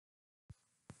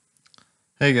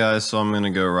Hey guys, so I'm gonna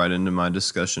go right into my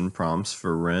discussion prompts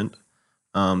for Rent.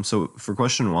 So for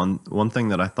question one thing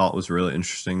that I thought was really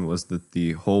interesting was that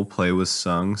the whole play was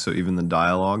sung, so even the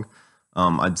dialogue.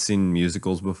 I'd seen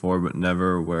musicals before, but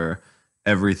never where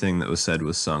everything that was said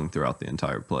was sung throughout the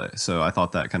entire play. So I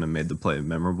thought that kind of made the play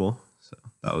memorable. So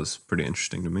that was pretty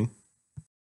interesting to me.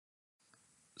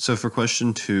 So for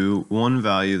question two, one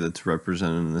value that's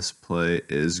represented in this play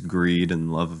is greed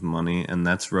and love of money, and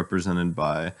that's represented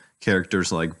by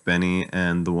characters like Benny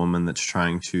and the woman that's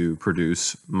trying to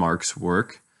produce Mark's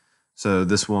work. So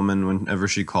this woman, whenever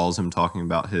she calls him talking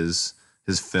about his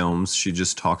films, she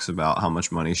just talks about how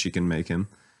much money she can make him.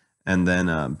 And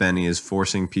then Benny is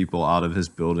forcing people out of his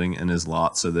building and his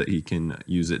lot so that he can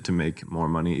use it to make more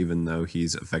money, even though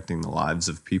he's affecting the lives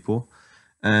of people.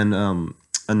 And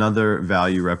another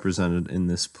value represented in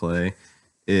this play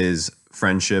is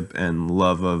friendship and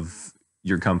love of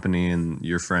your company and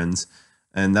your friends.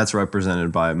 And that's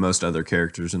represented by most other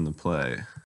characters in the play.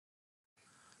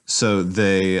 So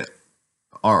the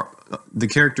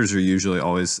characters are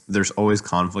usually there's always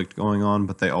conflict going on,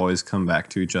 but they always come back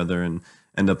to each other and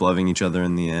end up loving each other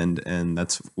in the end. And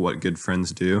that's what good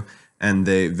friends do. And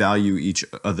they value each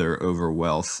other over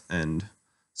wealth. And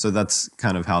so that's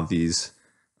kind of how these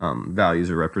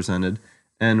values are represented.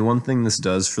 And one thing this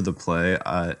does for the play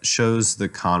shows the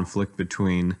conflict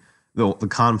between the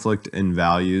conflict in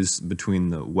values between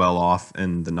the well off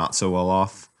and the not so well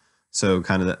off. So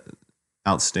kind of the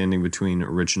outstanding between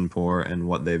rich and poor and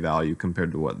what they value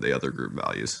compared to what the other group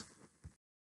values.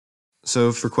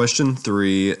 So for question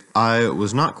three, I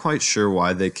was not quite sure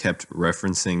why they kept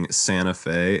referencing Santa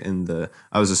Fe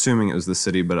I was assuming it was the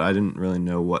city, but I didn't really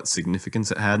know what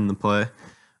significance it had in the play.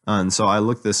 And so I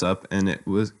looked this up, and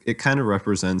it kind of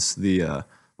represents the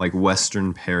like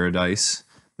Western paradise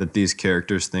that these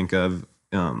characters think of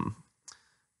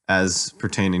as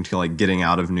pertaining to like getting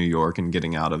out of New York and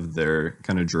getting out of their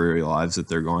kind of dreary lives that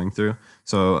they're going through.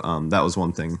 So that was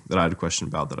one thing that I had a question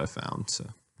about that I found.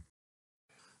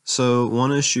 So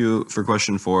one issue for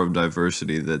question four of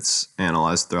diversity that's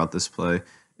analyzed throughout this play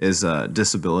is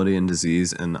disability and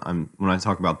disease. And when I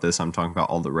talk about this, I'm talking about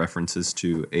all the references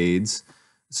to AIDS.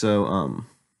 So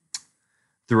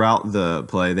throughout the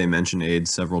play, they mention AIDS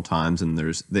several times, and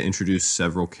they introduce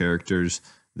several characters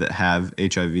that have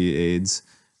HIV/AIDS,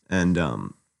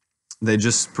 and they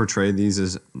just portray these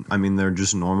as, I mean, they're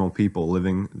just normal people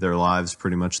living their lives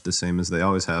pretty much the same as they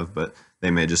always have, but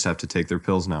they may just have to take their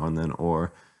pills now and then,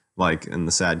 or like in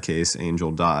the sad case,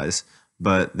 Angel dies,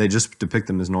 but they just depict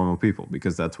them as normal people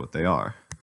because that's what they are.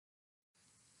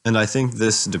 And I think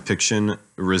this depiction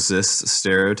resists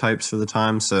stereotypes for the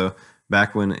time. So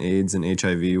back when AIDS and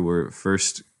HIV were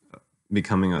first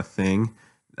becoming a thing,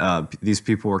 these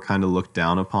people were kind of looked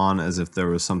down upon as if there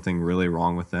was something really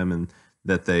wrong with them and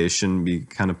that they shouldn't be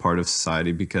kind of part of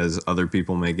society because other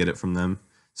people may get it from them.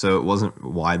 So it wasn't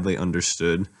widely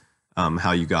understood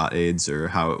how you got AIDS or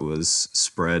how it was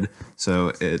spread.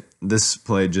 So this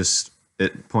play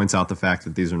it points out the fact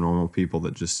that these are normal people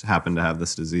that just happen to have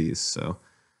this disease. So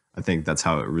I think that's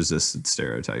how it resisted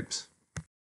stereotypes.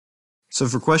 So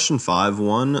for question five,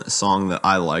 one song that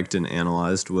I liked and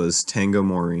analyzed was Tango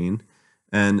Maureen.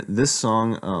 And this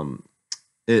song,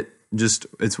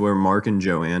 it's where Mark and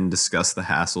Joanne discuss the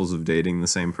hassles of dating the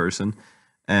same person.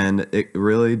 And it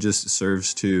really just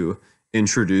serves to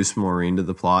introduce Maureen to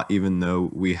the plot, even though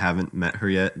we haven't met her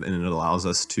yet, and it allows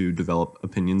us to develop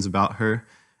opinions about her.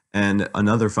 And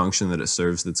another function that it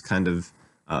serves that's kind of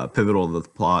pivotal to the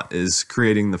plot is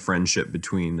creating the friendship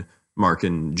between Mark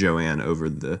and Joanne over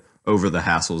the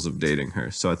hassles of dating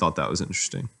her. So I thought that was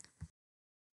interesting.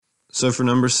 So for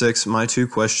number six, my two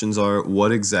questions are,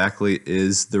 what exactly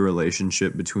is the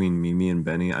relationship between Mimi and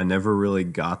Benny? I never really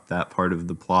got that part of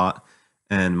the plot.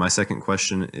 And my second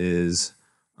question is,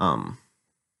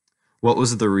 what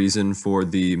was the reason for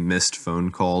the missed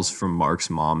phone calls from Mark's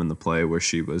mom in the play where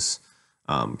she was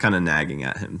kind of nagging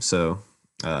at him? So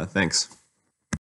thanks.